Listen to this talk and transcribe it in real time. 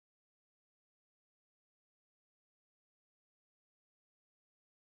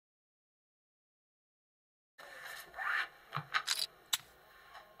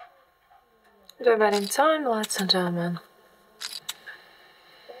Enjoy betting time, ladies and gentlemen.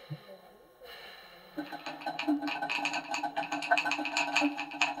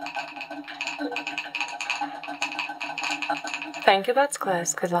 Thank you, that's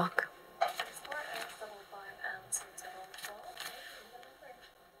close. Good luck.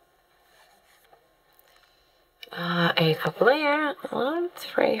 8 for player,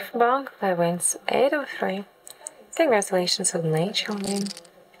 3 for bank. That wins 8 of 3. Congratulations on the children.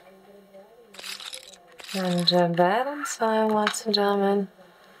 And bet on time, ladies and gentlemen.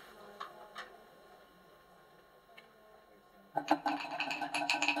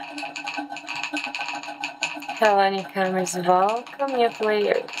 Hello, newcomers. Welcome, new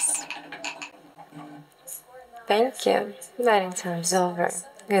players. Thank you. Betting time's over.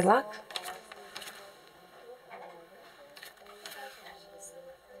 Good luck.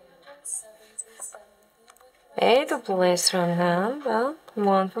 Eight of players from hand. Well,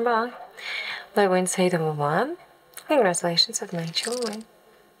 1 for bank. That wins 8 over 1. Congratulations, I've made you win.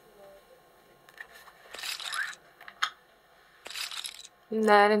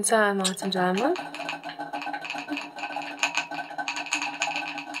 That in time, ladies and gentlemen.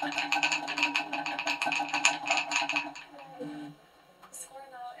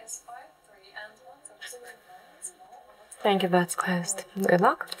 Thank you, that's closed. Good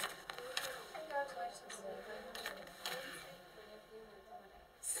luck.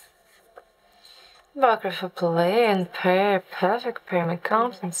 Baccarat for play and pair, perfect pyramid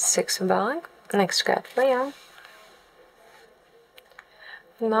confidence, 6 for bank. Next card, Leo.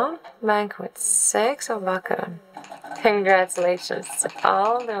 No, bank with 6 of Baccarat. Congratulations to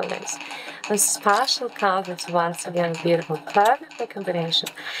all the winners. A special confidence once again, beautiful, perfect combination.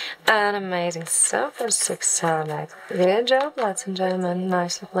 An amazing super 6 celebrate. Good job, ladies and gentlemen.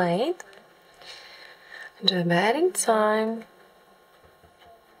 Nicely played. Enjoy betting time.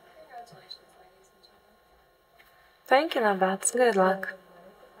 Thank you, Nabats. Good luck.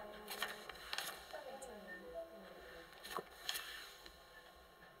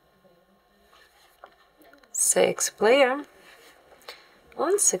 Six player.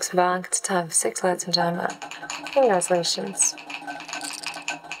 1-6 bank to time of 6, ladies and gentlemen. Congratulations.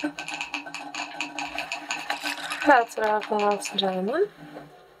 That's what happened, ladies and gentlemen.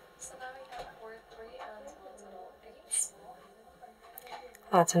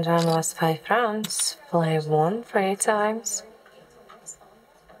 Ladies and gentlemen, last 5 rounds. Play 1 3 times.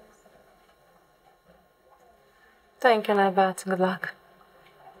 Thank you, Nabats. Good luck.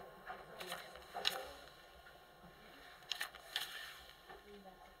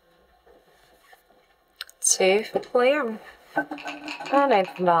 Two for player. And 8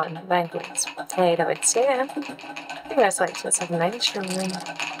 for bond. Bank wins. 8 of it, yeah. Congratulations, I've made sure.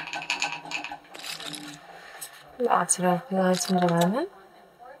 Lots of ladies and gentlemen.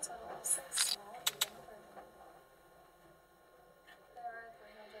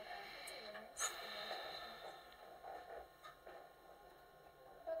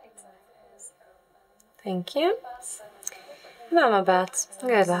 Thank you. Now I'm about.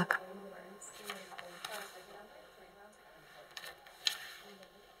 Good luck.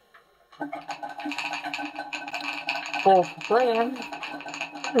 Four for player.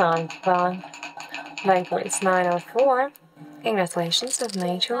 9 for bond. Bank wins 904. Congratulations, I've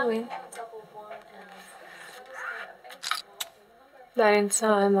made your win. That in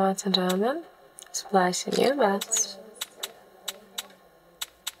time, ladies and gentlemen. Splicing new bets.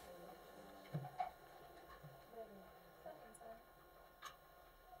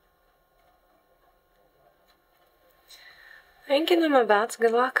 Thank you, my bets.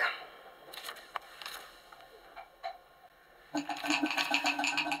 Good luck.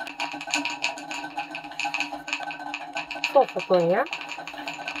 Four for player.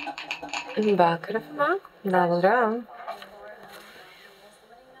 Baccarat for bank. Double round.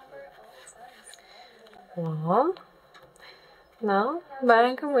 Well, now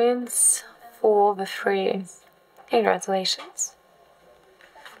bank wins 4 over 3. Congratulations.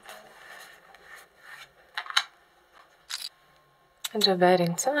 Enjoy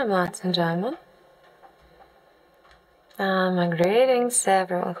betting time, ladies and gentlemen. My greetings to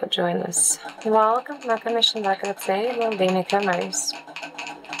everyone who joined us. Welcome to my commission Baccarat table, the newcomers.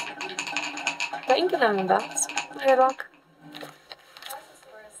 Thank you, Diamondbacks. Good luck.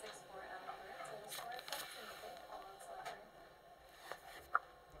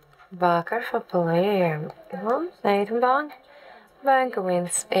 Baccarat for player. 8 and bank. Bank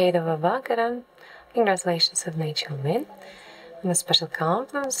wins 8 over Baccarat. Congratulations, I've made you win. And a special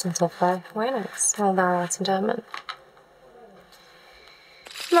compliments until 5 winners. Well done, ladies and gentlemen.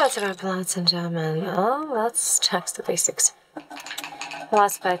 That's right, ladies and gentlemen. Let's check the basics.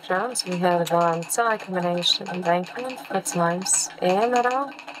 Last 5 rounds, we have one tie combination and bank one, 4 times in a row.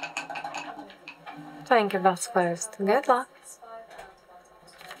 Thank you, that's closed. Good luck.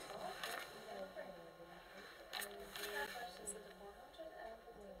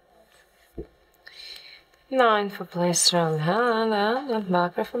 Nine for place round hand and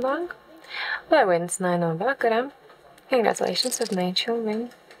Baccarat for bank. Who wins 9 on Baccarat? Congratulations, with nature win.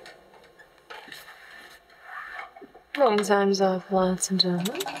 9 times off, ladies and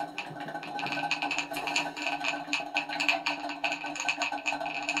gentlemen.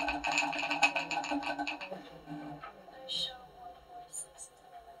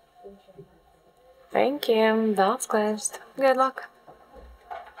 Thank you, that's closed. Good luck.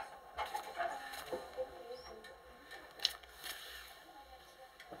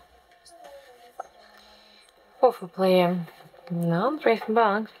 Four for player. No, 3 for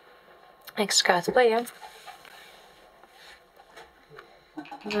bank. Extra card player.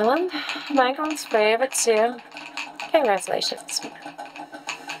 Well, bank one's favorite too. Congratulations.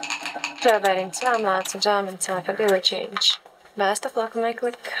 Fair betting time, lots of jam and time for dealer change. Best of luck on my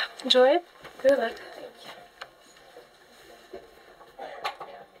click. Enjoy it. Good luck.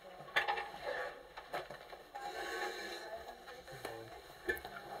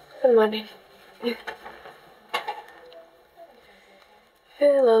 Good morning.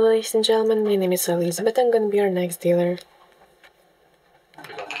 Hello, ladies and gentlemen. My name is Elizabeth. I'm gonna be your next dealer.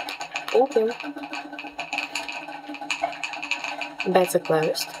 Thank you. Bets are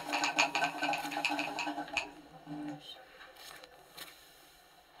closed.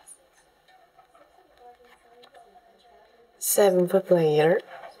 Seven for player.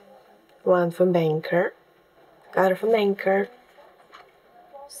 1 for banker. Got it for banker.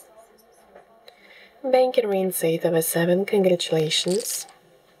 Banker wins 8 over 7. Congratulations.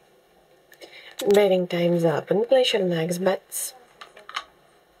 Betting time's up and place your next bets.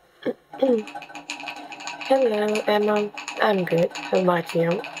 Hello, Emma. I'm good. How about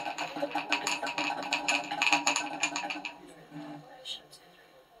you?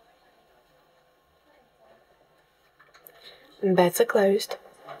 Bets are closed.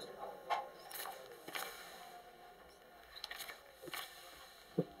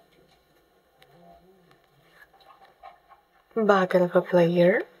 Baccarat for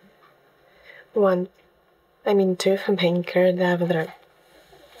player. 2 for banker. Davadra.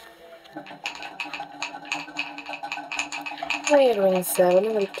 Player wins 7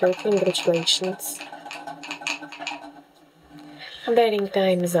 over 2. Congratulations. Betting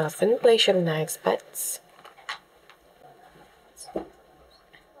time is up and place your next bets.